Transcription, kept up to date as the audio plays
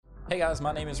Hey guys,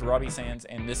 my name is Robbie Sands,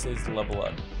 and this is Level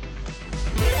Up.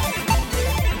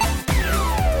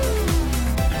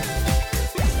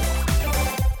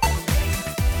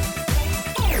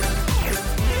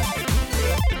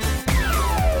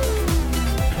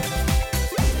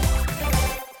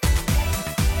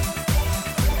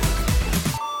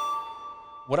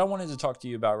 What I wanted to talk to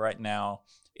you about right now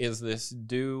is this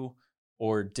do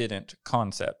or didn't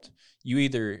concept. You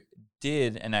either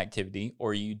did an activity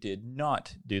or you did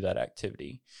not do that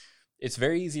activity. It's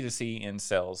very easy to see in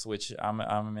sales, which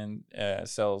I'm in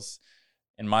sales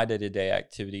in my day-to-day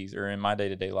activities or in my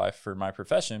day-to-day life for my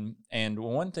profession. And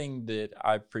one thing that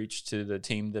I preach to the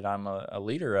team that I'm a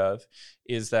leader of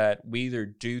is that we either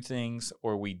do things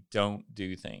or we don't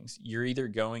do things. You're either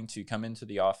going to come into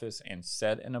the office and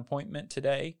set an appointment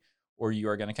today, or you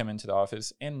are going to come into the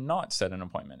office and not set an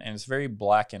appointment. And it's very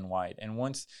black and white. And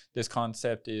once this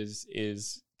concept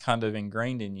is kind of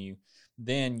ingrained in you,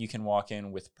 then you can walk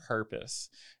in with purpose.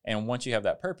 And once you have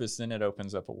that purpose, then it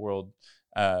opens up a world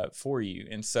for you.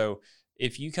 And so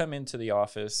if you come into the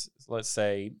office, let's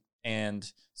say, and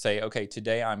say, okay,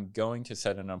 today I'm going to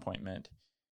set an appointment,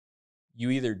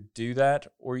 you either do that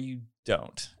or you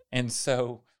don't. And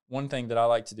so one thing that I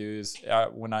like to do is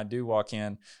when I do walk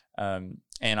in,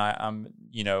 and I'm,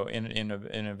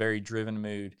 in a very driven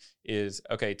mood is,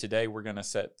 okay, today we're going to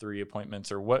set 3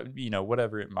 appointments or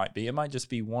whatever it might be. It might just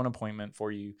be one appointment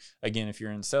for you. Again, if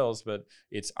you're in sales, but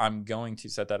I'm going to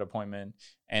set that appointment.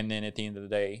 And then at the end of the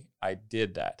day, I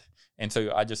did that. And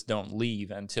so I just don't leave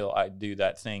until I do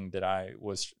that thing that I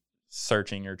was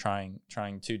searching or trying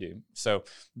to do. So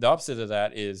the opposite of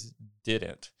that is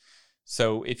didn't.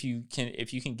 So if you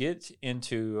can get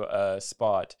into a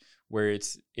spot where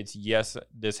it's yes,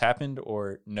 this happened,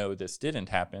 or no, this didn't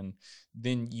happen,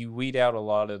 then you weed out a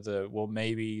lot of the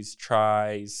maybes,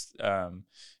 tries,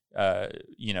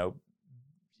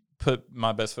 put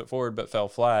my best foot forward but fell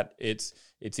flat. It's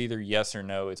either yes or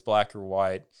no. It's black or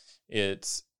white.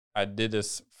 It's I did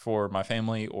this for my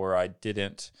family or I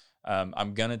didn't.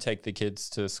 I'm gonna take the kids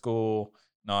to school.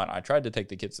 Not I tried to take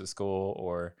the kids to school,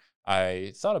 or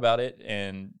I thought about it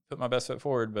and put my best foot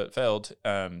forward but failed.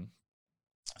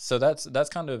 So that's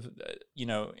kind of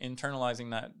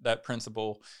internalizing that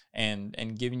principle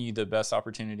and giving you the best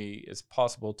opportunity as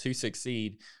possible to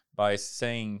succeed by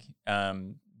saying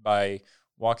by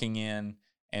walking in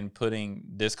and putting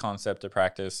this concept to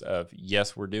practice of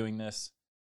yes, we're doing this,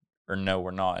 or no,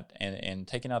 we're not, and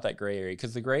taking out that gray area,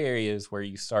 because the gray area is where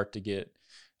you start to get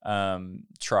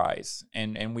tries,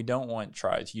 and we don't want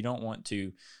tries. You don't want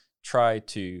to try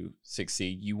to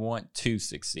succeed. You want to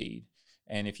succeed.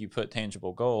 And if you put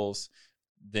tangible goals,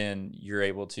 then you're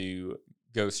able to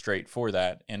go straight for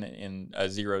that in a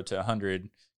 0 to 100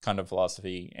 kind of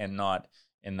philosophy, and not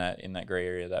in that gray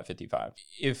area, that 55.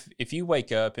 If you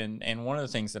wake up, and one of the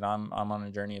things that I'm on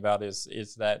a journey about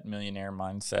is that millionaire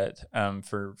mindset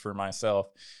for myself,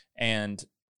 and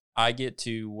I get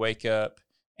to wake up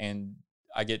and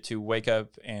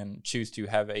choose to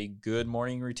have a good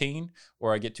morning routine,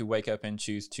 or I get to wake up and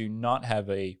choose to not have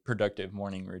a productive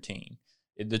morning routine.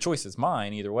 The choice is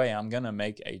mine. Either way, I'm going to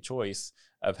make a choice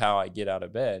of how I get out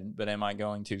of bed. But am I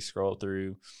going to scroll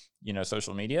through,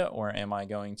 social media, or am I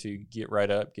going to get right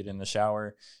up, get in the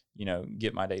shower,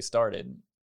 get my day started?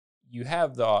 You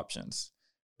have the options,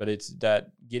 but it's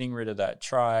that getting rid of that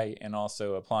try and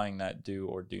also applying that do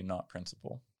or do not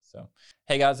principle. So,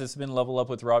 hey guys, this has been Level Up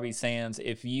with Robbie Sands.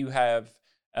 If you have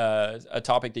a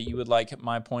topic that you would like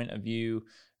my point of view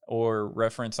or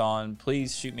reference on,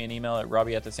 please shoot me an email at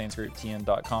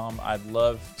robbie@thesandsgrouptn.com. I'd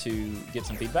love to get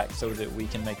some feedback so that we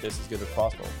can make this as good as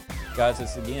possible. Guys,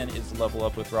 this again is Level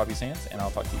Up with Robbie Sands, and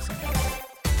I'll talk to you soon.